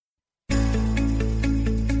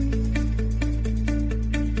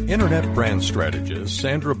Internet brand strategist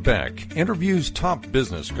Sandra Beck interviews top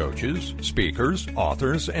business coaches, speakers,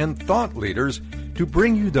 authors, and thought leaders to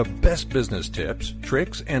bring you the best business tips,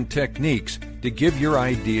 tricks, and techniques to give your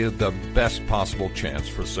idea the best possible chance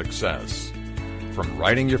for success. From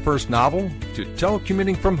writing your first novel, to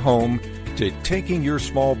telecommuting from home, to taking your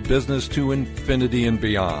small business to infinity and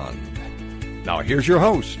beyond. Now here's your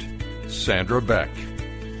host, Sandra Beck.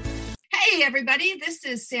 Hey everybody, this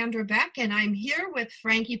is Sandra Beck and I'm here with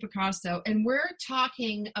Frankie Picasso and we're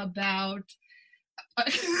talking about,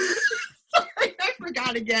 sorry, I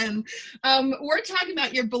forgot again. We're talking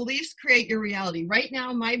about your beliefs create your reality. Right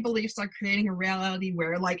now, my beliefs are creating a reality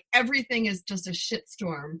where like everything is just a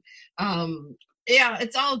shitstorm. Yeah,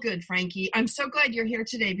 it's all good, Frankie. I'm so glad you're here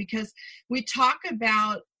today because we talk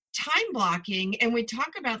about time blocking and we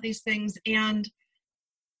talk about these things and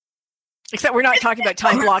except we're not talking about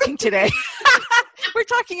time blocking today. We're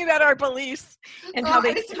talking about our beliefs and how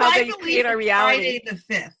they create our reality. Friday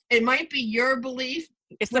the 5th. It might be your belief.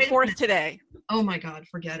 It's the 4th today. Oh my God,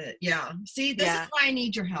 forget it. Yeah. See, this is why I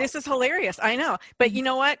need your help. This is hilarious. I know. But you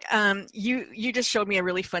know what? You just showed me a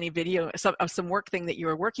really funny video of some work thing that you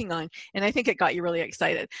were working on. And I think it got you really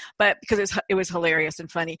excited, but because it was hilarious and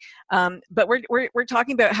funny. But we're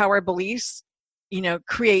talking about how our beliefs,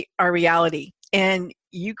 create our reality. And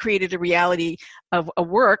you created a reality of a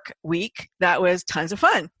work week that was tons of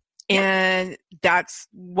fun. And that's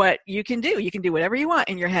what you can do. You can do whatever you want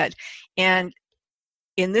in your head. And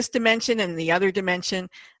in this dimension and the other dimension,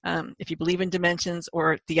 if you believe in dimensions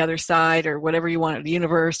or the other side or whatever you want, or the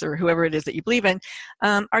universe or whoever it is that you believe in,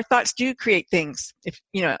 our thoughts do create things. If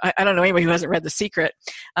I don't know anybody who hasn't read The Secret.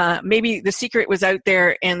 Maybe The Secret was out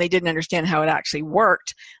there and they didn't understand how it actually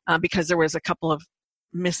worked because there was a couple of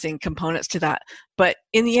missing components to that. But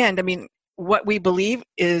in the end, I mean, what we believe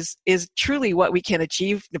is truly what we can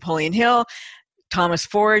achieve. Napoleon Hill, Thomas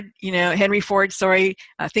Ford, Henry Ford,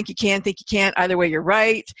 think you can, think you can't. Either way, you're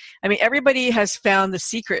right. I mean, everybody has found the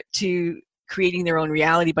secret to creating their own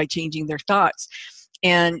reality by changing their thoughts.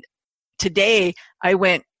 And today I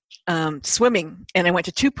went swimming and I went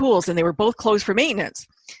to 2 pools and they were both closed for maintenance.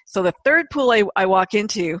 So the third pool I walk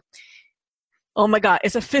into, oh my God,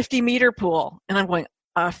 it's a 50-meter pool. And I'm going,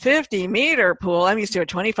 a 50-meter pool? I'm used to a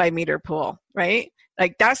 25-meter pool, right?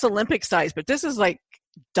 Like that's Olympic size, but this is like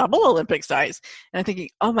double Olympic size. And I'm thinking,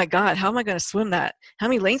 oh my God, how am I going to swim that? How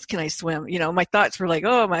many lengths can I swim? My thoughts were like,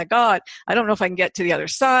 oh my God, I don't know if I can get to the other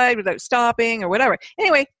side without stopping or whatever.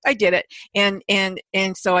 Anyway, I did it. And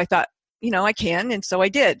so I thought, I can. And so I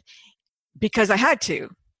did because I had to.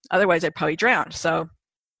 Otherwise I'd probably drown. So,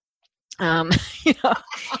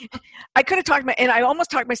 I could have and I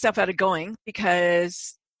almost talked myself out of going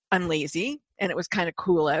because I'm lazy and it was kind of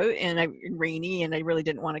cool out and rainy and I really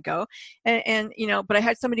didn't want to go. And but I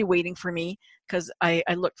had somebody waiting for me because I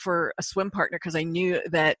looked for a swim partner because I knew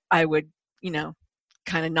that I would,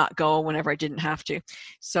 kind of not go whenever I didn't have to.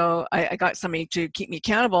 So I got somebody to keep me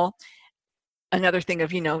accountable. Another thing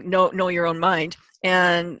of, know your own mind.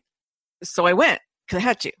 And so I went. Because I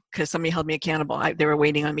had to, because somebody held me accountable. They were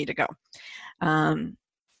waiting on me to go.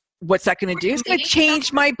 What's that going to do? It's going to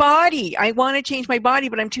change my body. I want to change my body,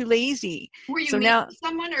 but I'm too lazy. Were you meeting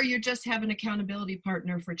someone or you just have an accountability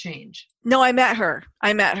partner for change? No, I met her.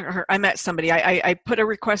 I met somebody. I put a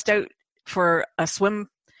request out for a swim,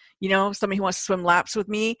 somebody who wants to swim laps with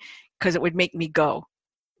me because it would make me go.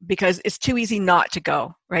 Because it's too easy not to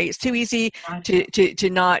go, right? It's too easy to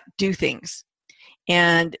not do things.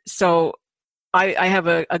 And so I have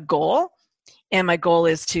a goal, and my goal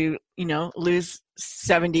is to, lose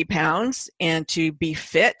 70 pounds and to be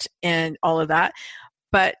fit and all of that.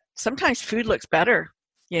 But sometimes food looks better,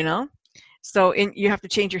 So you have to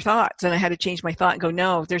change your thoughts. And I had to change my thought and go,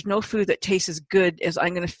 no, there's no food that tastes as good as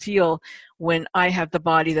I'm going to feel when I have the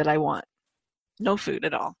body that I want. No food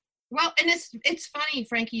at all. Well, and it's funny,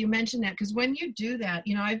 Frankie, you mentioned that because when you do that,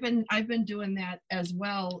 I've been doing that as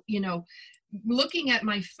well, looking at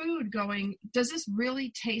my food going, does this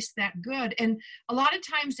really taste that good? And a lot of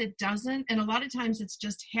times it doesn't. And a lot of times it's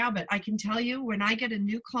just habit. I can tell you when I get a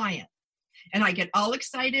new client and I get all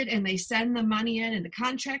excited and they send the money in and the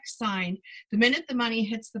contract's signed, the minute the money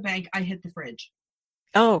hits the bank, I hit the fridge.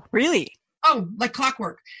 Oh, really? Oh, like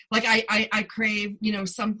clockwork. Like I crave,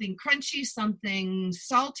 something crunchy, something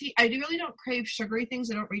salty. I really don't crave sugary things.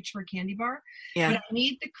 I don't reach for a candy bar. Yeah. But I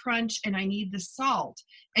need the crunch and I need the salt.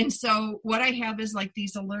 And so what I have is like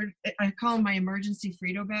these I call them my emergency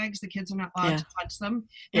Frito bags. The kids are not allowed to touch them.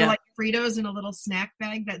 They're like Fritos in a little snack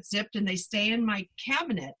bag that's zipped and they stay in my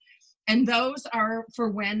cabinet. And those are for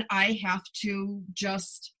when I have to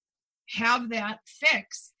just have that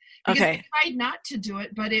fix. because Okay. I tried not to do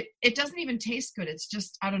it, but it doesn't even taste good. It's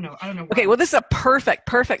just, I don't know why. Okay, well, this is a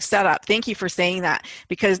perfect setup. Thank you for saying that,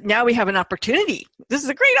 because now we have an opportunity. This is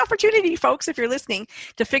a great opportunity, folks, if you're listening,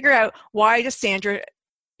 to figure out why does Sandra,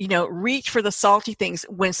 reach for the salty things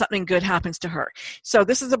when something good happens to her. So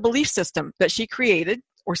this is a belief system that she created,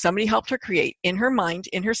 or somebody helped her create in her mind,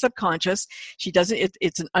 in her subconscious. She doesn't,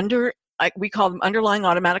 it's an we call them underlying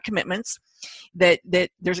automatic commitments, that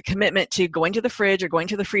there's a commitment to going to the fridge or going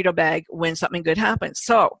to the Frito bag when something good happens.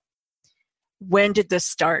 So when did this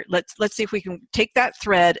start? Let's see if we can take that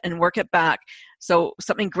thread and work it back. So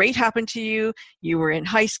something great happened to you. You were in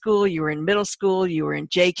high school, you were in middle school, you were in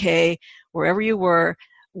JK, wherever you were.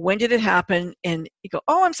 When did it happen? And you go,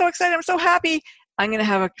 oh, I'm so excited, I'm so happy, I'm going to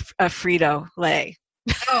have a Frito Lay.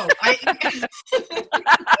 Oh, I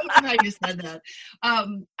you said that.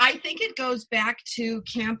 I think it goes back to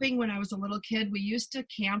camping when I was a little kid. We used to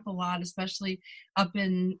camp a lot, especially up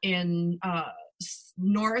in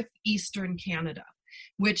northeastern Canada,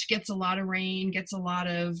 which gets a lot of rain, gets a lot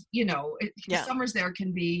of, summers there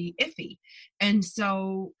can be iffy. And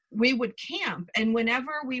so we would camp, and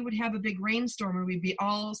whenever we would have a big rainstorm, and we'd be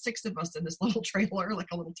all 6 of us in this little trailer, like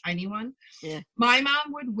a little tiny one, my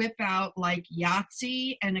mom would whip out like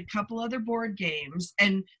Yahtzee and a couple other board games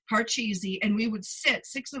and Parcheesi, and we would sit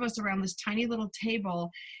 6 of us around this tiny little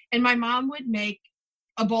table, and my mom would make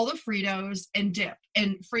a bowl of Fritos and dip,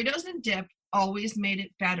 and Fritos and dip always made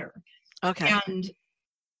it better. Okay. And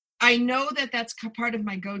I know that that's part of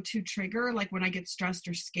my go-to trigger, like when I get stressed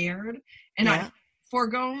or scared, and I've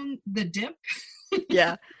foregone the dip.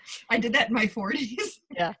 Yeah. I did that in my 40s.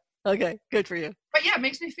 Yeah. Okay. Good for you. But yeah, it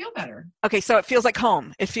makes me feel better. Okay. So it feels like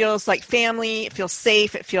home. It feels like family. It feels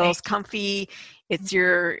safe. It feels comfy. It's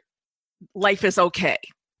your life is okay.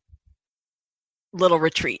 Little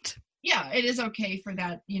retreat. Yeah, it is okay for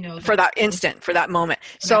that, for that instant, for that moment.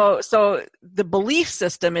 So the belief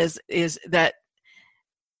system is that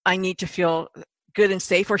I need to feel good and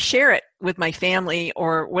safe, or share it with my family,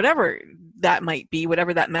 or whatever that might be,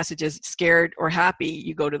 whatever that message is, scared or happy,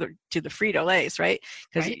 you go to the Frito Lays, right?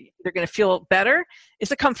 Because they're going to feel better.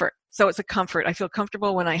 It's a comfort. So it's a comfort. I feel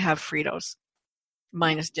comfortable when I have Fritos,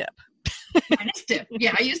 minus dip. Minus dip.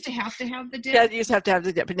 Yeah, I used to have the dip. Yeah, you used to have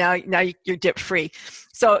the dip, but now you're dip free.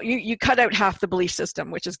 So you cut out half the belief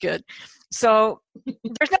system, which is good. So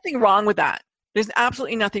there's nothing wrong with that. There's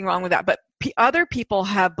absolutely nothing wrong with that. But other people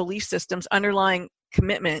have belief systems, underlying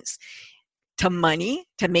commitments to money,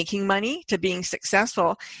 to making money, to being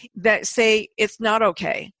successful, that say it's not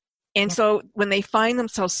okay. And so when they find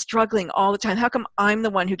themselves struggling all the time, how come I'm the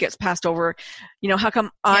one who gets passed over? How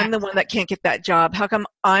come I'm the one that can't get that job? How come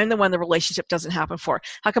I'm the one the relationship doesn't happen for?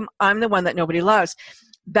 How come I'm the one that nobody loves?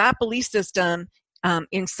 That belief system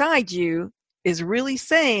inside you is really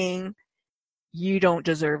saying you don't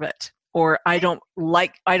deserve it. Or I don't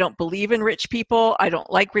believe in rich people. I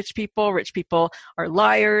don't like rich people. Rich people are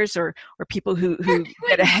liars, or people who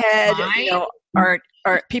get ahead, are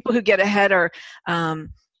people who get ahead are,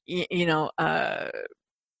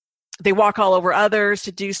 they walk all over others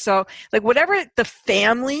to do so. Like whatever the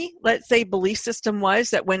family, let's say, belief system was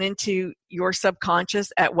that went into your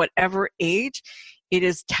subconscious at whatever age, it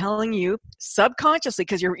is telling you subconsciously,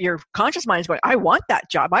 because your conscious mind is going, I want that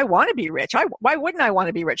job. I want to be rich. Why wouldn't I want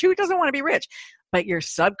to be rich? Who doesn't want to be rich? But your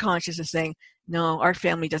subconscious is saying, no, our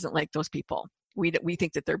family doesn't like those people. We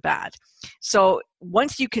think that they're bad. So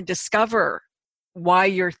once you can discover why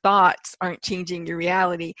your thoughts aren't changing your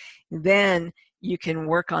reality, then you can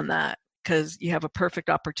work on that, because you have a perfect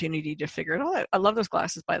opportunity to figure it all out. I love those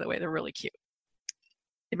glasses, by the way. They're really cute.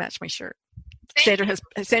 They match my shirt. Sandra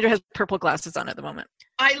has purple glasses on at the moment.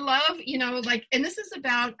 I love, and this is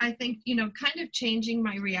about, I think, kind of changing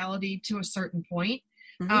my reality to a certain point,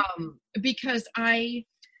 because I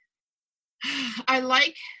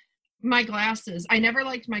like my glasses. I never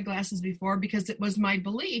liked my glasses before, because it was my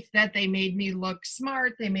belief that they made me look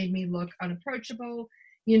smart. They made me look unapproachable.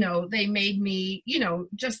 They made me,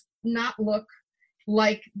 just not look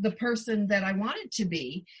like the person that I wanted to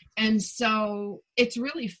be. And so it's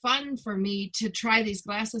really fun for me to try these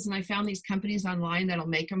glasses. And I found these companies online that'll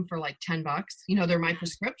make them for like $10. They're my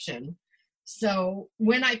prescription. So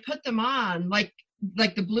when I put them on, like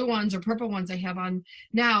the blue ones or purple ones I have on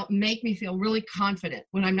now, make me feel really confident.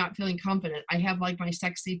 When I'm not feeling confident, I have like my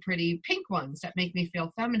sexy, pretty pink ones that make me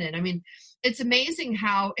feel feminine. I mean, it's amazing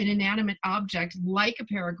how an inanimate object like a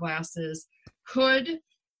pair of glasses could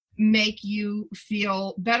make you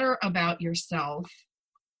feel better about yourself,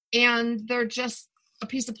 and they're just a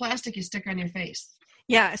piece of plastic you stick on your face.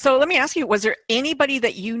 Yeah. So let me ask you, was there anybody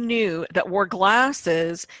that you knew that wore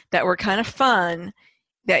glasses that were kind of fun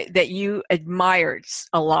that you admired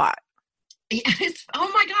a lot? Yeah,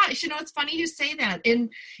 oh my gosh, it's funny you say that. In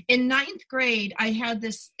ninth grade, I had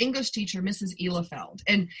this English teacher, Mrs. Elefeld,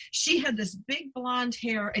 and she had this big blonde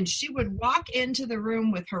hair, and she would walk into the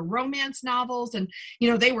room with her romance novels, and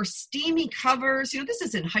they were steamy covers. This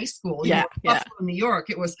is in high school, Buffalo, New York.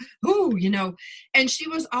 It was and she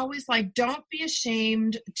was always like, "Don't be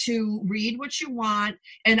ashamed to read what you want."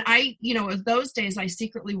 And I, those days, I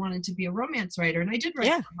secretly wanted to be a romance writer, and I did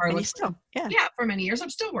write for Harlequin. For many years. I'm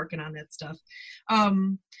still working on that stuff.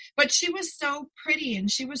 But she was so pretty, and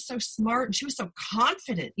she was so smart, and she was so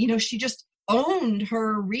confident. She just owned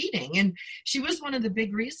her reading, and she was one of the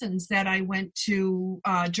big reasons that I went to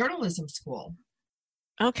journalism school.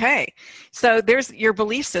 Okay. So there's your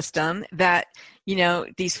belief system that,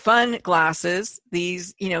 these fun glasses,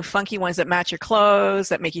 these, funky ones that match your clothes,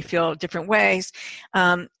 that make you feel different ways.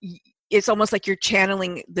 It's almost like you're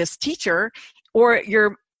channeling this teacher, or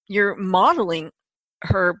you're modeling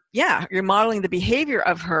her. Yeah, you're modeling the behavior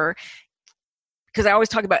of her, because I always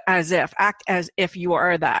talk about act as if you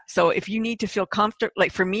are that. So if you need to feel comfortable,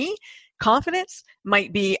 like for me, confidence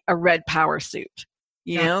might be a red power suit,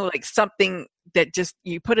 like something that just,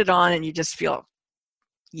 you put it on and you just feel,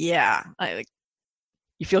 you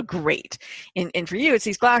feel great. And for you, it's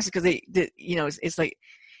these glasses, because it's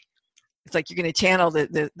like you're going to channel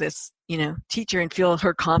this teacher and feel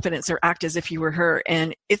her confidence, or act as if you were her.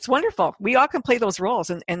 And it's wonderful. We all can play those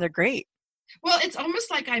roles, and they're great. Well, it's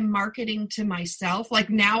almost like I'm marketing to myself. Like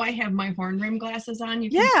now I have my horn rim glasses on.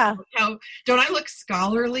 Don't I look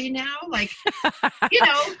scholarly now? Like, You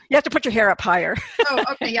have to put your hair up higher. Oh,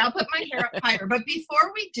 okay. Yeah, I'll put my hair up higher. But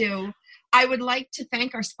before we do, I would like to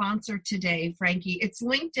thank our sponsor today, Frankie. It's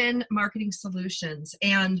LinkedIn Marketing Solutions.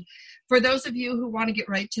 And for those of you who want to get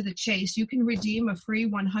right to the chase, you can redeem a free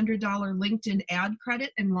 $100 LinkedIn ad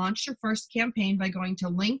credit and launch your first campaign by going to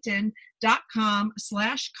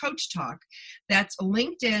linkedin.com/coachtalk. That's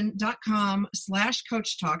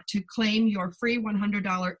linkedin.com/coachtalk to claim your free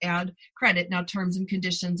 $100 ad credit. Now, terms and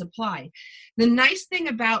conditions apply. The nice thing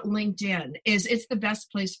about LinkedIn is it's the best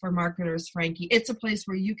place for marketers, Frankie. It's a place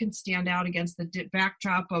where you can stand out against the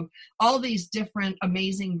backdrop of all these different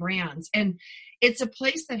amazing brands. And it's a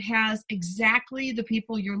place that has exactly the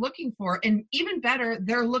people you're looking for. And even better,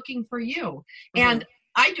 they're looking for you. Mm-hmm. And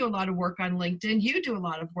I do a lot of work on LinkedIn. You do a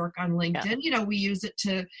lot of work on LinkedIn. Yeah. We use it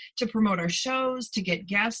to promote our shows, to get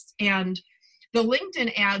guests. And the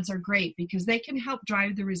LinkedIn ads are great because they can help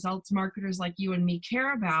drive the results marketers like you and me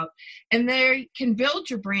care about. And they can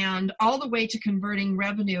build your brand all the way to converting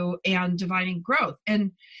revenue and dividing growth.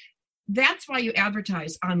 And that's why you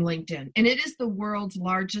advertise on LinkedIn. And it is the world's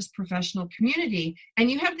largest professional community.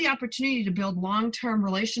 And you have the opportunity to build long-term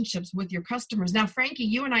relationships with your customers. Now, Frankie,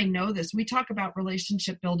 you and I know this. We talk about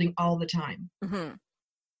relationship building all the time. Mm-hmm.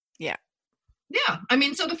 Yeah. Yeah.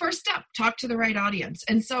 So the first step, talk to the right audience.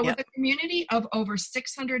 And so with a community of over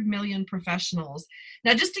 600 million professionals,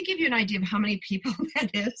 now just to give you an idea of how many people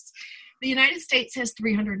that is, the United States has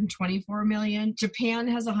 324 million, Japan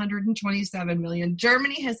has 127 million,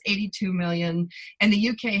 Germany has 82 million, and the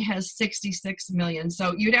UK has 66 million.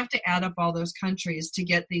 So you'd have to add up all those countries to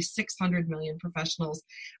get these 600 million professionals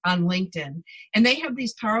on LinkedIn. And they have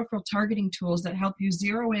these powerful targeting tools that help you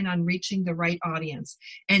zero in on reaching the right audience.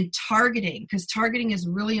 And targeting, because targeting is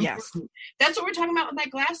really important. Yes. That's what we're talking about with my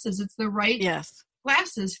glasses. It's the right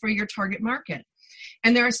glasses for your target market.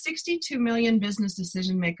 And there are 62 million business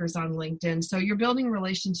decision makers on LinkedIn. So you're building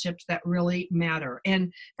relationships that really matter.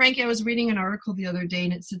 And Frankie, I was reading an article the other day,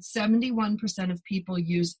 and it said 71% of people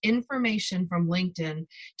use information from LinkedIn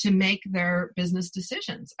to make their business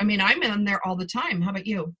decisions. I'm in there all the time. How about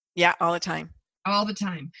you? Yeah, all the time. All the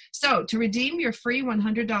time. So to redeem your free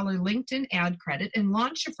 $100 LinkedIn ad credit and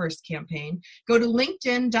launch your first campaign, go to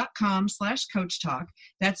linkedin.com/coachtalk.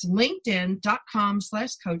 That's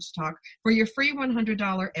linkedin.com/coachtalk for your free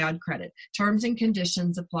 $100 ad credit. Terms and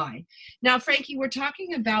conditions apply. Now, Frankie, we're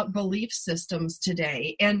talking about belief systems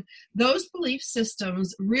today, and those belief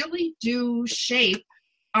systems really do shape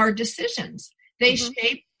our decisions. They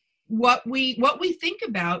shape what we think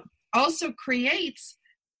about, also creates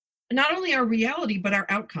not only our reality, but our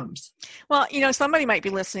outcomes. Well, somebody might be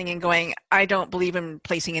listening and going, I don't believe in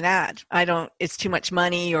placing an ad. It's too much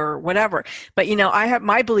money or whatever. But, I have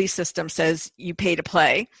my belief system says you pay to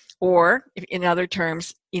play, or in other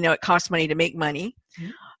terms, it costs money to make money.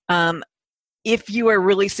 Mm-hmm. If you are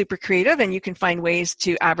really super creative and you can find ways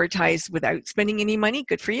to advertise without spending any money,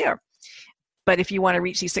 good for you. But if you want to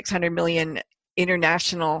reach these 600 million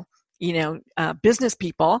international, business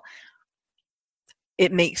people,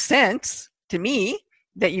 it makes sense to me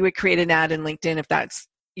that you would create an ad in LinkedIn if that's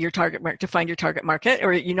your target market, to find your target market,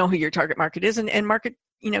 or you know who your target market is, and market,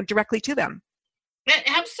 directly to them.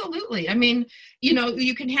 Absolutely. I mean,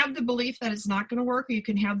 you can have the belief that it's not going to work, or you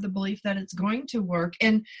can have the belief that it's going to work.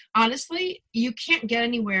 And honestly, you can't get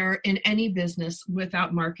anywhere in any business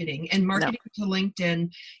without marketing. And marketing to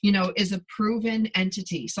LinkedIn, is a proven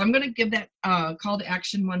entity. So I'm going to give that call to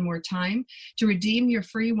action one more time. To redeem your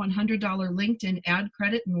free $100 LinkedIn ad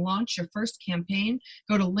credit and launch your first campaign,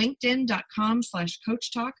 go to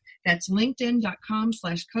linkedin.com/Coach Talk. That's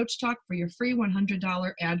linkedin.com/Coach Talk for your free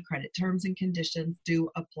 $100 ad credit. Terms and conditions do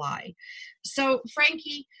apply. So,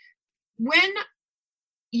 Frankie, when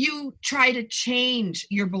you try to change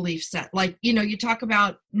your belief set, like, you talk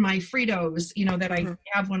about my Fritos, that I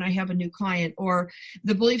have when I have a new client, or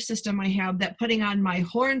the belief system I have that putting on my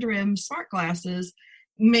horned rim smart glasses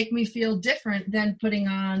make me feel different than putting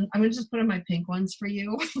on, I'm going to just put on my pink ones for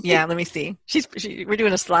you. Yeah, let me see. We're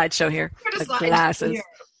doing a slideshow here. The glasses. Here.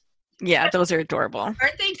 Yeah, those are adorable.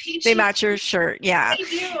 Aren't they peachy? They match your shirt. Yeah. They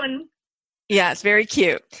do. Yeah, it's very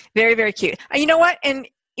cute. Very, very cute. You know what? And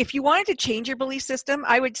if you wanted to change your belief system,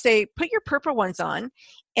 I would say put your purple ones on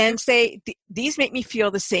and say, these make me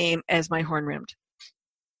feel the same as my horn-rimmed.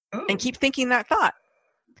 Oh. And keep thinking that thought.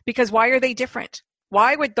 Because why are they different?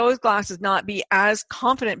 Why would those glasses not be as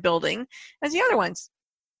confident building as the other ones?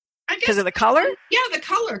 Because of the color? Yeah, the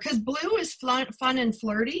color. Because blue is fun and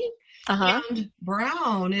flirty. Uh-huh. And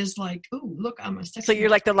brown is like, ooh, look, I'm a sexy. So you're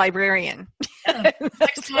like the librarian. Yeah,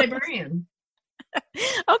 sexy librarian.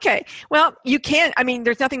 Okay. Well, you can. I mean,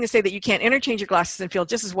 there's nothing to say that you can't interchange your glasses and feel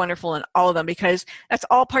just as wonderful in all of them, because that's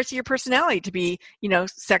all parts of your personality to be,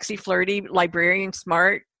 sexy, flirty, librarian,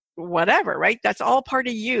 smart, whatever, right? That's all part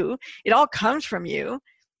of you. It all comes from you.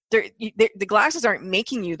 The glasses aren't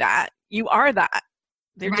making you that. You are that.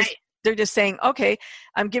 They're just saying, okay,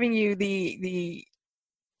 I'm giving you the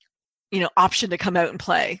option to come out and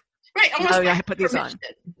play. Right. Almost like I put these on.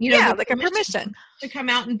 Like a permission to come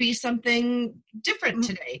out and be something different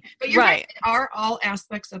today. But you're right. They are all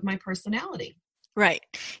aspects of my personality. Right.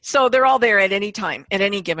 So they're all there at any time, at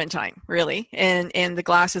any given time, really. And the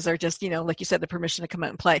glasses are just, like you said, the permission to come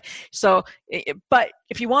out and play. So, but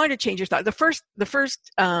if you wanted to change your thought, the first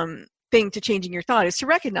thing to changing your thought is to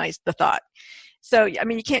recognize the thought. So, I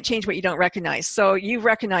mean, you can't change what you don't recognize. So you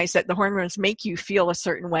recognize that the hormones make you feel a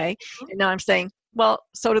certain way. And now I'm saying, well,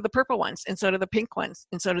 so do the purple ones, and so do the pink ones,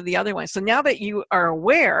 and so do the other ones. So now that you are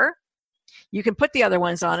aware, you can put the other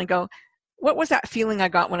ones on and go, what was that feeling I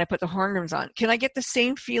got when I put the horn rims on? Can I get the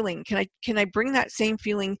same feeling? Can I bring that same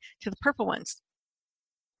feeling to the purple ones?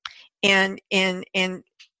 And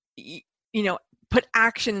put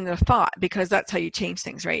action in the thought, because that's how you change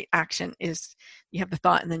things, right? Action is, you have the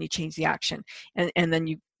thought and then you change the action, and then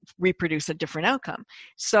you reproduce a different outcome.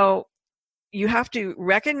 So you have to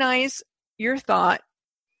recognize your thought,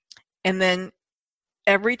 and then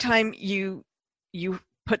every time you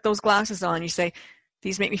put those glasses on, you say,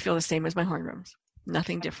 these make me feel the same as my horn rims,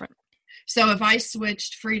 nothing different. So if I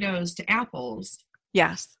switched Fritos to apples,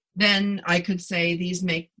 yes, then I could say these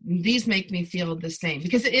make me feel the same,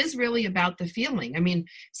 because it is really about the feeling. I mean,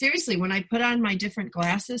 seriously, when I put on my different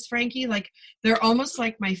glasses, Frankie, like, they're almost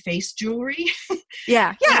like my face jewelry.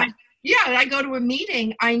 Yeah. I go to a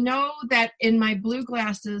meeting, I know that in my blue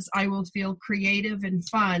glasses I will feel creative and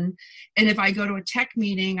fun, and if I go to a tech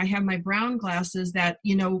meeting, I have my brown glasses that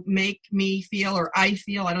make me feel, or I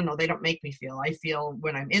feel, I don't know, they don't make me feel, I feel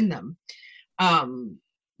when I'm in them.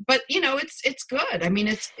 But it's good. I mean,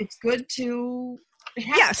 it's good to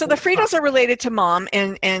have. So the Fritos are related to mom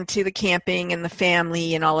and to the camping and the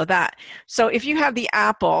family and all of that. So if you have the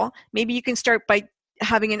apple, maybe you can start by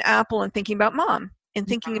having an apple and thinking about mom, and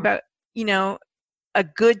thinking about, a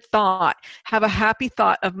good thought. Have a happy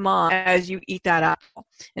thought of mom as you eat that apple.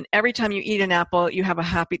 And every time you eat an apple, you have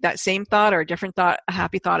that same thought or a different thought, a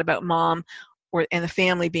happy thought about mom and the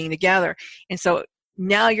family being together. And so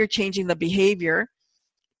now you're changing the behavior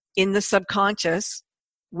in the subconscious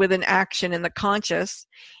with an action in the conscious.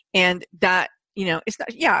 And that, it's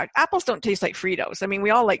not, apples don't taste like Fritos. I mean, we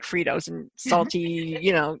all like Fritos and salty,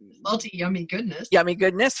 salty, yummy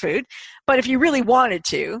goodness food. But if you really wanted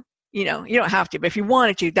to, you don't have to, but if you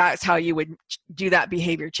wanted to, that's how you would do that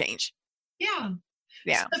behavior change. Yeah.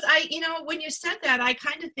 Yeah. So when you said that, I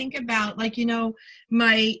kind of think about, like,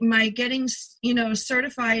 my getting,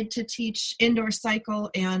 certified to teach indoor cycle,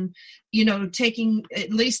 and, taking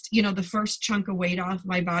at least, the first chunk of weight off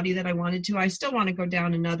my body that I wanted to. I still want to go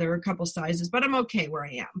down another couple sizes, but I'm okay where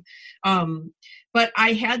I am. But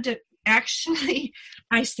I had to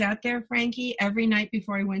I sat there, Frankie, every night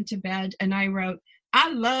before I went to bed, and I wrote, I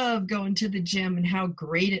love going to the gym and how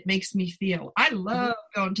great it makes me feel. I love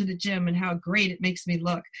going to the gym and how great it makes me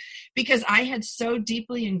look, because I had so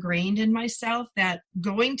deeply ingrained in myself that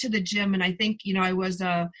going to the gym, and I think,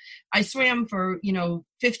 I swam for,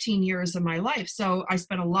 15 years of my life. So I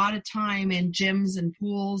spent a lot of time in gyms and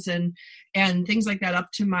pools and things like that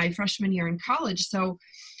up to my freshman year in college. So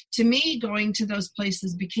to me, going to those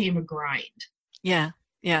places became a grind. Yeah.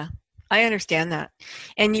 Yeah. I understand that.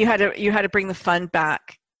 And you had to bring the fun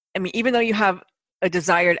back. I mean, even though you have a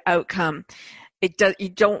desired outcome, you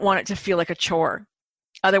don't want it to feel like a chore.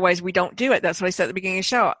 Otherwise we don't do it. That's what I said at the beginning of the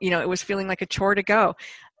show. It was feeling like a chore to go.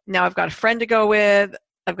 Now I've got a friend to go with.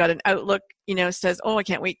 I've got an outlook, says, oh, I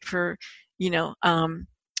can't wait for,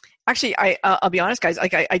 actually I'll be honest, guys,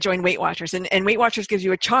 like I joined Weight Watchers, and Weight Watchers gives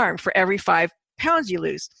you a charm for every 5 pounds you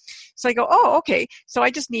lose. So I go, oh, okay. So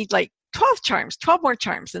I just need like 12 more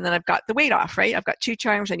charms. And then I've got the weight off, right? I've got 2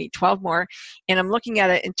 charms. I need 12 more. And I'm looking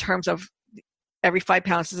at it in terms of every 5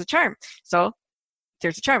 pounds is a charm. So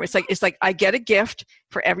there's a charm. It's like I get a gift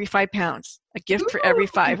for every 5 pounds, a gift for every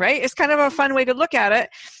 5, right? It's kind of a fun way to look at it.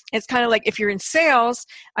 It's kind of like if you're in sales,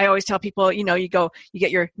 I always tell people, you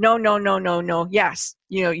get your no, yes.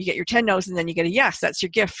 You get your 10 no's and then you get a yes. That's your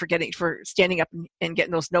gift for standing up and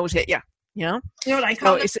getting those no's hit you, You know what I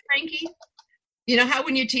call it, Frankie? You know how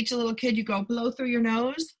when you teach a little kid, you go blow through your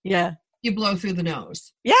nose? Yeah. You blow through the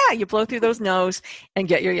nose. Yeah, you blow through those no's and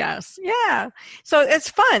get your yes. Yeah. So it's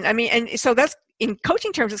fun. I mean, and so that's, in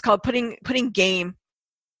coaching terms, it's called putting game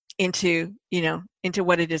into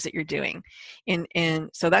what it is that you're doing. And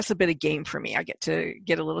so that's a bit of game for me. I get to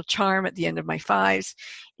get a little charm at the end of my 5s,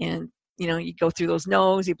 and you go through those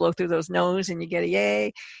no's, you blow through those no's, and you get a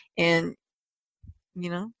yay. And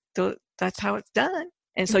that's how it's done.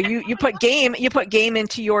 And so you put game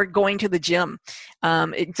into your going to the gym.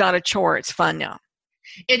 It's not a chore, it's fun now.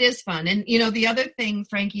 It is fun. And, the other thing,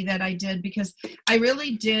 Frankie, that I did, because I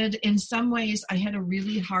really did, in some ways, I had a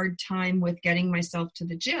really hard time with getting myself to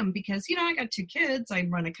the gym because, I got 2 kids, I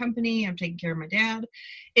run a company, I'm taking care of my dad.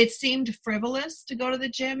 It seemed frivolous to go to the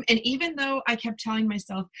gym. And even though I kept telling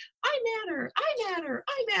myself, I matter,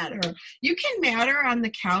 you can matter on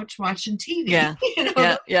the couch watching TV. Yeah.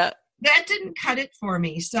 Yeah. That didn't cut it for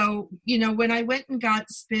me. So, when I went and got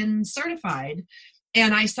spin certified,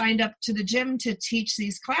 and I signed up to the gym to teach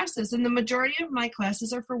these classes, and the majority of my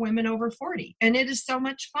classes are for women over 40. And it is so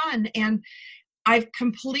much fun. And I've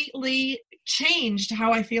completely changed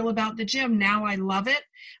how I feel about the gym. Now I love it.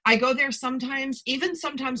 I go there sometimes, even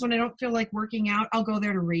sometimes when I don't feel like working out, I'll go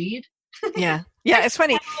there to read. Yeah. Yeah. It's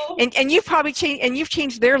funny. And you've probably changed, and you've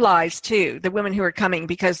changed their lives too, the women who are coming,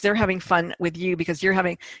 because they're having fun with you because you're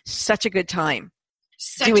having such a good time.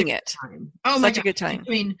 Doing it. Oh my God. Such a good time. I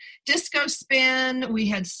mean, disco spin, we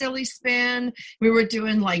had silly spin, we were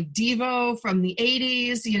doing like Devo from the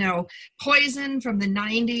 80s, Poison from the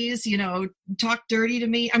 90s, Talk Dirty to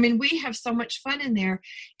Me. I mean, we have so much fun in there.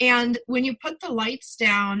 And when you put the lights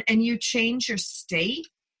down and you change your state,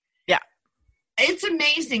 it's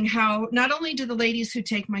amazing how not only do the ladies who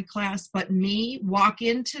take my class, but me walk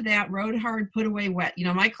into that rode hard, put away wet.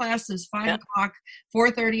 My class is 5 o'clock,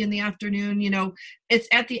 4:30 in the afternoon. It's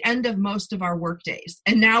at the end of most of our work days.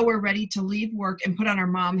 And now we're ready to leave work and put on our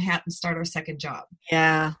mom hat and start our second job.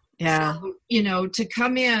 Yeah. Yeah. So, to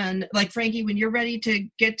come in, like Frankie, when you're ready to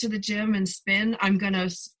get to the gym and spin, I'm going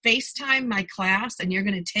to FaceTime my class and you're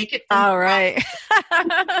going to take it. All right.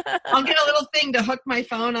 I'll get a little thing to hook my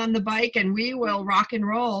phone on the bike and we will rock and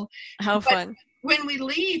roll. How fun. When we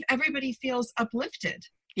leave, everybody feels uplifted.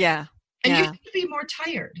 Yeah. And you should be more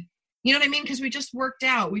tired. You know what I mean? Because we just worked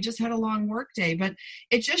out. We just had a long work day. But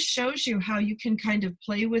it just shows you how you can kind of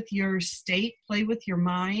play with your state, play with your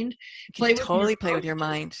mind. Play with your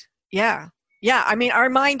mind. Yeah. Yeah. I mean, our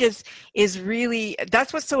mind is really,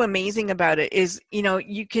 that's what's so amazing about it is,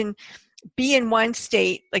 you can be in one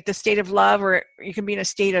state, like the state of love, or you can be in a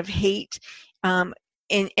state of hate. And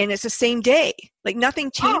it's the same day, like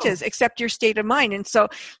nothing changes except your state of mind. And so,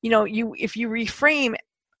 if you reframe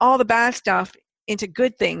all the bad stuff into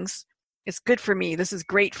good things, it's good for me. This is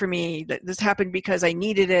great for me. This happened because I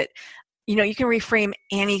needed it. You can reframe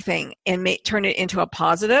anything and turn it into a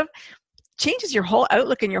positive. Changes your whole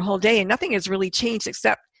outlook and your whole day, and nothing has really changed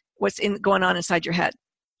except what's going on inside your head.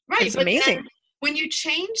 Right. It's amazing. When you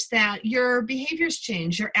change that, your behaviors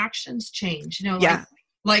change, your actions change.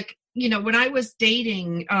 Like when I was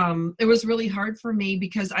dating, it was really hard for me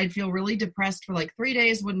because I'd feel really depressed for like 3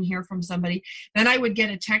 days, wouldn't hear from somebody. Then I would get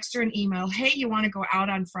a text or an email, hey, you want to go out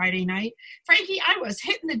on Friday night? Frankie, I was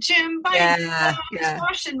hitting the gym,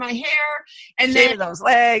 washing my hair. And shaving those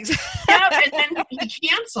legs. And then he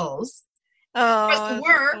cancels. To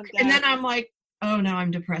work, and then I'm like, oh, now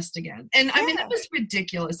I'm depressed again. And I mean, it was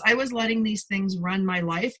ridiculous. I was letting these things run my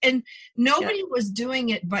life, and nobody was doing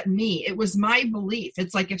it but me. It was my belief.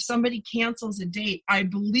 It's like, if somebody cancels a date, I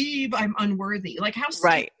believe I'm unworthy. Like, how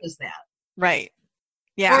stupid is that? Right.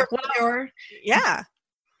 Yeah. Or yeah.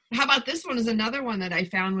 How about this one is another one that I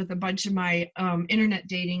found with a bunch of my internet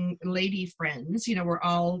dating lady friends. You know, we're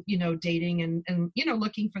all, you know, dating and you know,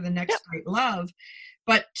 looking for the next great love.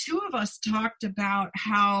 But two of us talked about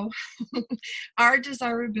how our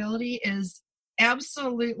desirability is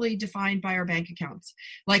absolutely defined by our bank accounts.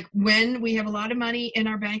 Like, when we have a lot of money in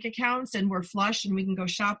our bank accounts and we're flush and we can go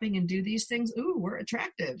shopping and do these things, ooh, we're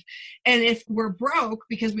attractive. And if we're broke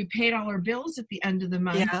because we paid all our bills at the end of the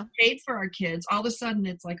month, paid for our kids, all of a sudden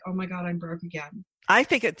it's like, oh my God, I'm broke again. I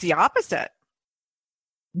think it's the opposite.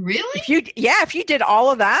 Really? If you did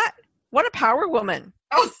all of that, what a power woman.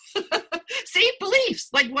 Oh, see, beliefs.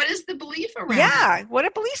 Like, what is the belief around it? What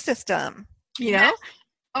a belief system, you know?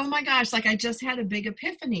 Oh my gosh, like, I just had a big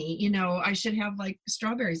epiphany. You know, I should have like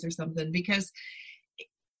strawberries or something, because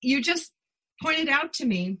you just pointed out to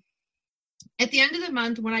me at the end of the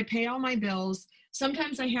month when I pay all my bills,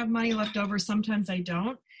 sometimes I have money left over, sometimes I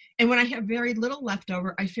don't. And when I have very little left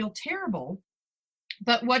over, I feel terrible.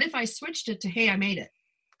 But what if I switched it to, hey, I made it?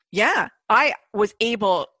 Yeah, I was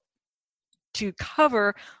able to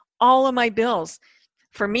cover all of my bills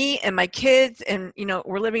for me and my kids, and you know,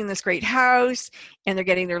 we're living in this great house and they're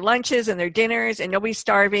getting their lunches and their dinners and nobody's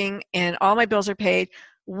starving and all my bills are paid.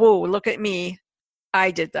 Whoa, look at me.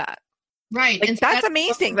 I did that. Right. Like, that's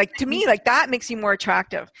amazing. Like, to me, like, that makes you more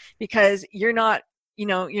attractive, because you're not, you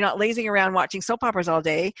know, you're not lazing around watching soap operas all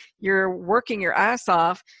day. You're working your ass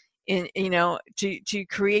off in, you know, to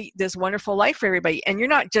create this wonderful life for everybody. And you're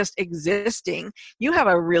not just existing. You have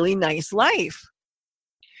a really nice life.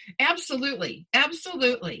 Absolutely.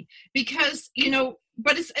 Absolutely. Because, you know,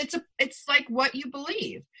 but it's like what you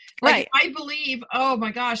believe. Like, right. If I believe, oh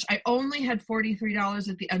my gosh, I only had $43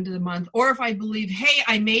 at the end of the month. Or if I believe, hey,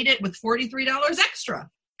 I made it with $43 extra.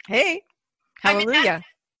 Hey, hallelujah. I mean,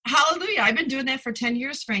 hallelujah. I've been doing that for 10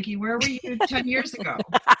 years, Frankie. Where were you 10 years ago?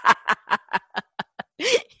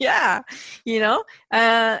 Yeah. You know,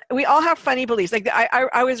 we all have funny beliefs. Like,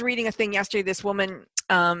 I was reading a thing yesterday, this woman,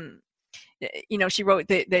 you know, she wrote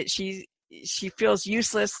that she feels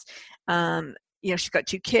useless. You know, she's got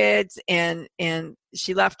 2 kids and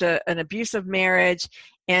she left an abusive marriage,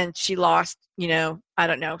 and she lost, you know, I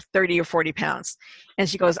don't know, 30 or 40 pounds. And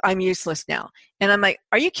she goes, I'm useless now. And I'm like,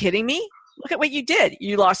 are you kidding me? Look at what you did.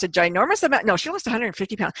 You lost a ginormous amount. No, she lost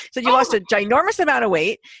 150 pounds. So you lost a ginormous amount of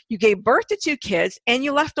weight. You gave birth to 2 kids and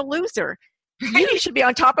you left a loser. Right? You should be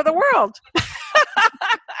on top of the world.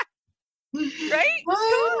 Right? Come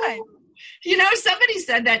on. You know, somebody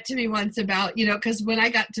said that to me once about, you know, because when I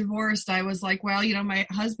got divorced, I was like, well, you know, my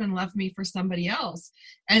husband left me for somebody else.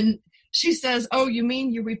 And she says, oh, you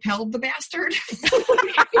mean you repelled the bastard?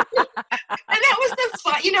 And that was the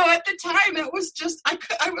fun, you know, at the time, it was just,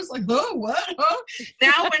 I was like, oh, what? Huh?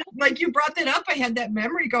 Now, when like you brought that up, I had that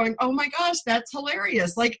memory going, oh my gosh, that's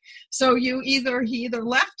hilarious. Like, so he either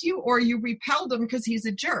left you or you repelled him because he's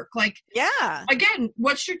a jerk. Like, yeah. Again,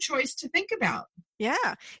 what's your choice to think about?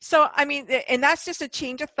 Yeah. So, I mean, and that's just a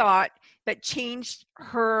change of thought that changed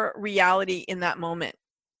her reality in that moment.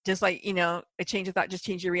 Just like, you know, a change of thought just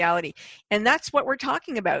changed your reality. And that's what we're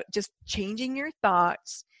talking about. Just changing your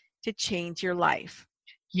thoughts to change your life.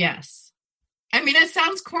 Yes. I mean, it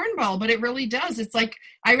sounds cornball, but it really does. It's like,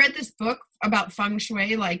 I read this book about feng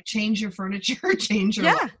shui, like change your furniture, change your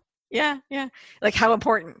life. Yeah. Like how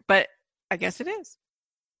important, but I guess it is.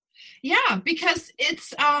 Yeah, because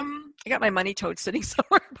it's I got my money toad sitting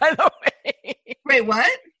somewhere, by the way. Wait,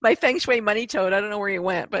 what? My feng shui money toad. I don't know where he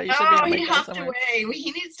went, but he should be on my he hopped somewhere. Away.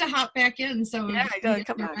 He needs to hop back in. So yeah, I gotta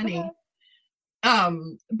come back. Money.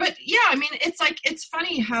 But yeah, I mean, it's like, it's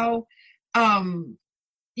funny how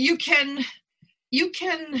you can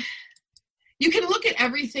look at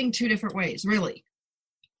everything 2 different ways, really.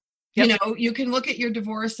 Yep. You know, you can look at your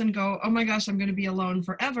divorce and go, oh my gosh, I'm going to be alone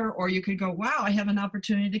forever. Or you could go, wow, I have an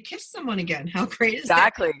opportunity to kiss someone again. How great is that?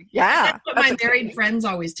 Exactly. Yeah. That's what my married friends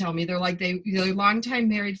always tell me. They're like, their longtime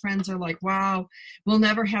married friends are like, wow, we'll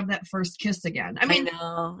never have that first kiss again. I mean, I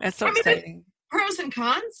know. That's so exciting. Pros and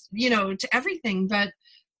cons, you know, to everything. But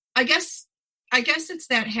I guess it's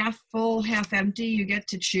that half full, half empty. You get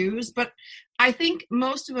to choose. But I think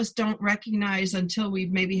most of us don't recognize until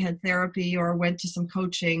we've maybe had therapy or went to some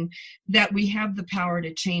coaching that we have the power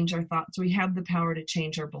to change our thoughts. We have the power to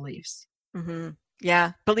change our beliefs. Mm-hmm.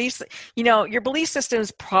 Yeah. Beliefs, you know, your belief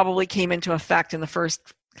systems probably came into effect in the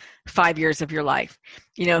first 5 years of your life.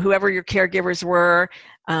 You know, whoever your caregivers were,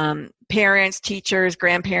 parents, teachers,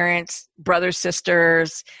 grandparents, brothers,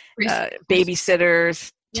 sisters,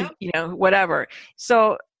 babysitters, Yep. you know, whatever.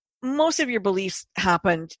 So most of your beliefs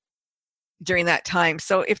happened during that time.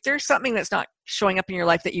 So if there's something that's not showing up in your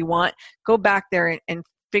life that you want, go back there and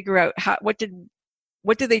figure out what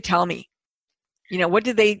did they tell me? You know, what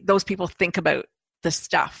did those people think about the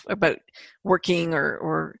stuff, about working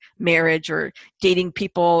or marriage or dating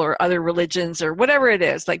people or other religions or whatever it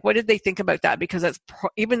is? Like, what did they think about that? Because that's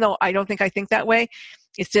even though I don't think I think that way,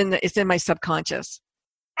 it's in my subconscious.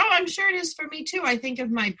 Oh, I'm sure it is for me too. I think of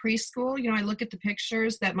my preschool, you know, I look at the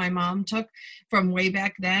pictures that my mom took from way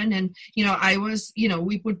back then. And, you know, I was, you know,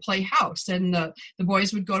 we would play house and the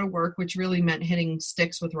boys would go to work, which really meant hitting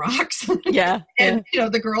sticks with rocks. Yeah. And, you know,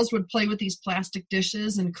 the girls would play with these plastic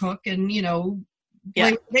dishes and cook and, you know,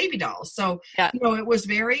 play with baby dolls. So, you know, it was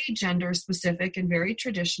very gender specific and very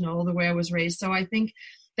traditional the way I was raised. So I think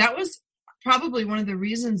that was probably one of the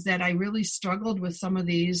reasons that I really struggled with some of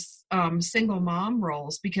these single mom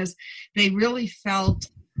roles, because they not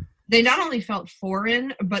only felt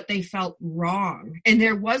foreign, but they felt wrong. And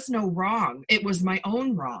there was no wrong. It was my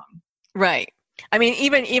own wrong. Right. I mean,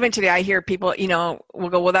 even today, I hear people, you know, will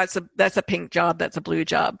go, well, that's a pink job. That's a blue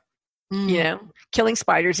job. You know, killing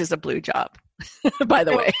spiders is a blue job, by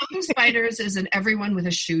the way. Killing spiders is an everyone with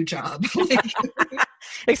a shoe job.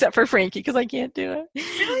 Except for Frankie, because I can't do it.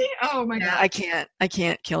 Really? Oh my God. I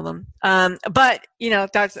can't kill them. But you know,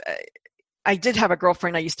 I did have a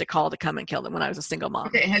girlfriend I used to call to come and kill them when I was a single mom.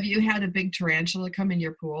 Okay. Have you had a big tarantula come in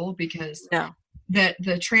your pool? Because no.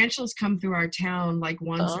 The tarantulas come through our town like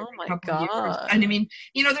once every couple of years. And I mean,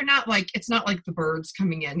 you know, it's not like the birds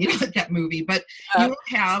coming in, you know, like that movie, but you will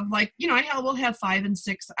have like, you know, we'll have 5 and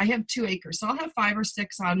 6. I have 2 acres. So I'll have 5 or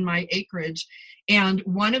 6 on my acreage. And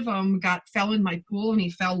one of them fell in my pool and he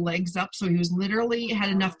fell legs up. So he was literally had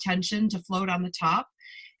enough tension to float on the top.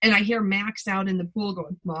 And I hear Max out in the pool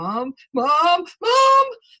going, Mom, Mom, Mom.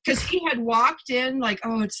 Because he had walked in like,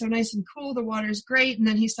 oh, it's so nice and cool. The water's great. And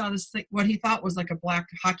then he saw this thing, what he thought was like a black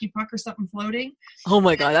hockey puck or something floating. Oh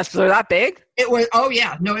my God. They're that big? It was, oh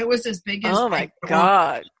yeah. No, it was as big as. Oh my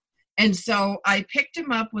God. And so I picked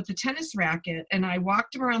him up with a tennis racket and I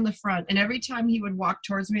walked him around the front. And every time he would walk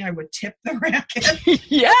towards me, I would tip the racket.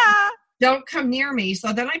 Yeah. Don't come near me.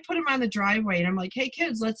 So then I put him on the driveway and I'm like, hey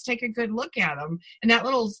kids, let's take a good look at him. And that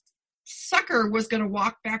little sucker was going to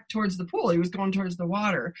walk back towards the pool. He was going towards the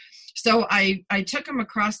water. So I took him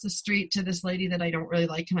across the street to this lady that I don't really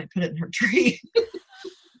like and I put it in her tree.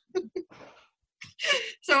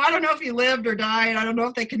 So I don't know if he lived or died. I don't know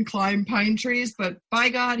if they can climb pine trees, but by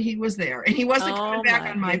God, he was there and he wasn't coming back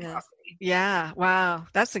on my property. Yeah. Wow.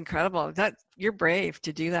 That's incredible. You're brave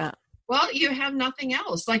to do that. Well, you have nothing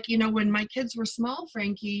else. Like, you know, when my kids were small,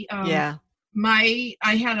 Frankie, I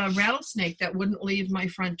had a rattlesnake that wouldn't leave my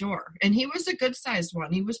front door. And he was a good sized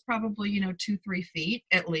one. He was probably, you know, 2-3 feet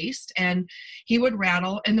at least. And he would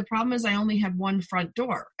rattle. And the problem is I only have one front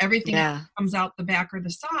door. Everything comes out the back or the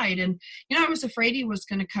side. And, you know, I was afraid he was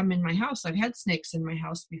going to come in my house. I've had snakes in my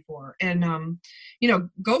house before. And, you know,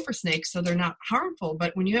 gopher snakes, so they're not harmful.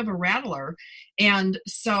 But when you have a rattler, and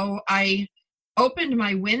so I opened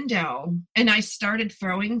my window and I started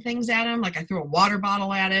throwing things at him. Like I threw a water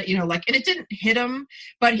bottle at it, you know, like, and it didn't hit him,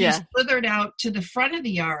 but he slithered out to the front of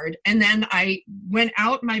the yard. And then I went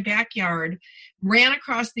out my backyard, ran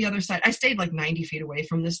across the other side. I stayed like 90 feet away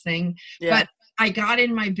from this thing, but I got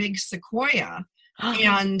in my big Sequoia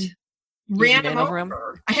and ran him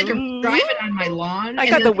over. I had to drive it on my lawn. I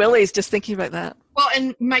got the willies just thinking about that. Well,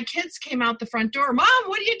 and my kids came out the front door. Mom,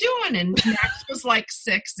 what are you doing? And Max was like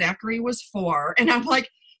 6. Zachary was 4. And I'm like,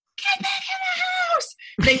 get back in the house.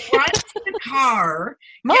 They run to the car.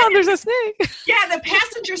 Mom, there's a snake. Yeah, the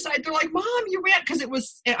passenger side. They're like, Mom, you ran.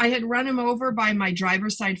 Because I had run him over by my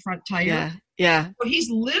driver's side front tire. Yeah. So he's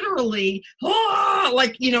literally,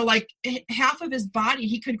 like, you know, like half of his body.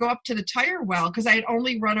 He could go up to the tire well because I had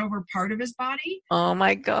only run over part of his body. Oh,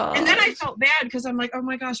 my God. And then I felt bad because I'm like, oh,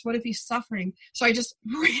 my gosh, what if he's suffering? So I just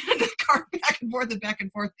ran the car back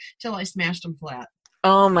and forth till I smashed him flat.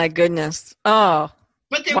 Oh, my goodness. Oh.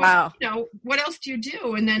 But there was, you know, what else do you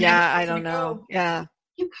do? And then I don't know.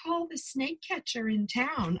 You call the snake catcher in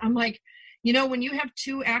town. I'm like, you know, when you have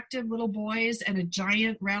 2 active little boys and a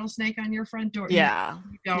giant rattlesnake on your front door. You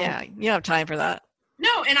don't have time for that.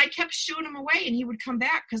 No, and I kept shooing him away and he would come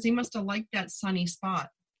back because he must have liked that sunny spot.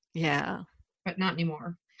 Yeah. But not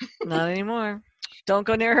anymore. Not anymore. Don't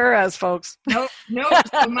go near her, as folks. No.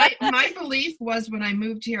 So my belief was when I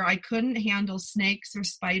moved here, I couldn't handle snakes or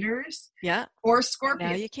spiders. Yeah. Or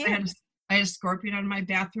scorpions. Now you can. I had a scorpion on my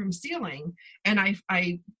bathroom ceiling, and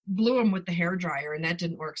I blew him with the hairdryer, and that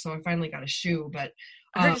didn't work. So I finally got a shoe, but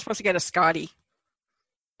I heard you're supposed to get a Scotty.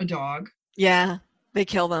 A dog. Yeah, they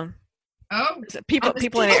kill them. Oh,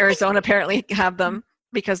 people in Arizona apparently have them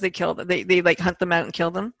because they kill them. They like hunt them out and kill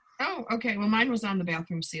them. Oh, okay. Well, mine was on the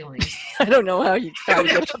bathroom ceiling. I don't know how you I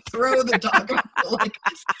would have to throw the dog, like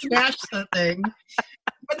smash the thing.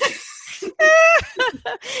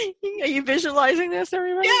 Are you visualizing this,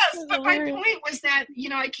 everybody? Yes, but my point was that,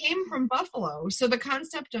 I came from Buffalo, so the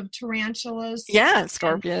concept of tarantulas,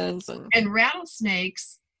 scorpions and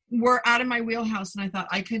rattlesnakes were out of my wheelhouse, and I thought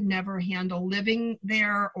I could never handle living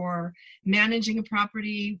there or managing a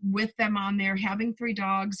property with them on there, having 3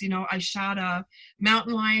 dogs. I shot a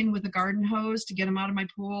mountain lion with a garden hose to get him out of my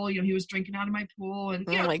pool. He was drinking out of my pool, and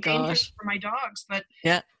oh my gosh, for my dogs. But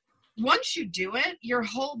yeah, once you do it, your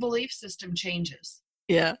whole belief system changes.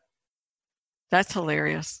 Yeah, that's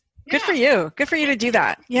hilarious. Yeah. Good for you. Good for you to do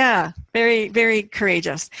that. Yeah, very, very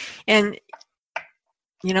courageous. And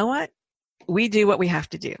you know what? We do what we have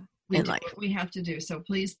to do in life. What we have to do. So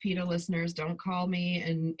please, PETA listeners, don't call me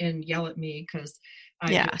and yell at me, because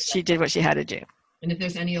she did what she had to do. And if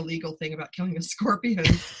there's any illegal thing about killing a scorpion,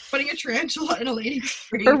 putting a tarantula in a lady's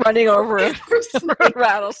street, or running over a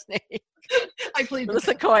rattlesnake, I plead the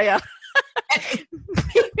sequoia.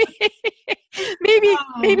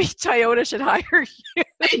 Maybe Toyota should hire you.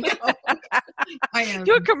 I know. I am.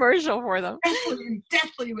 Do a commercial for them.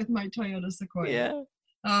 Definitely with my Toyota Sequoia. Yeah.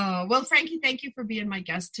 Well, Frankie, thank you for being my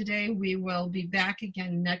guest today. We will be back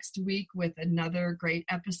again next week with another great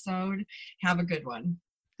episode. Have a good one.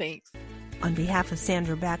 Thanks. On behalf of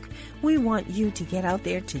Sandra Beck, we want you to get out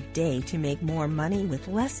there today to make more money with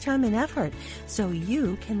less time and effort so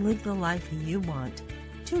you can live the life you want.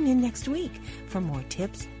 Tune in next week for more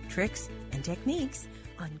tips, tricks, and techniques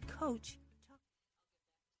on Coach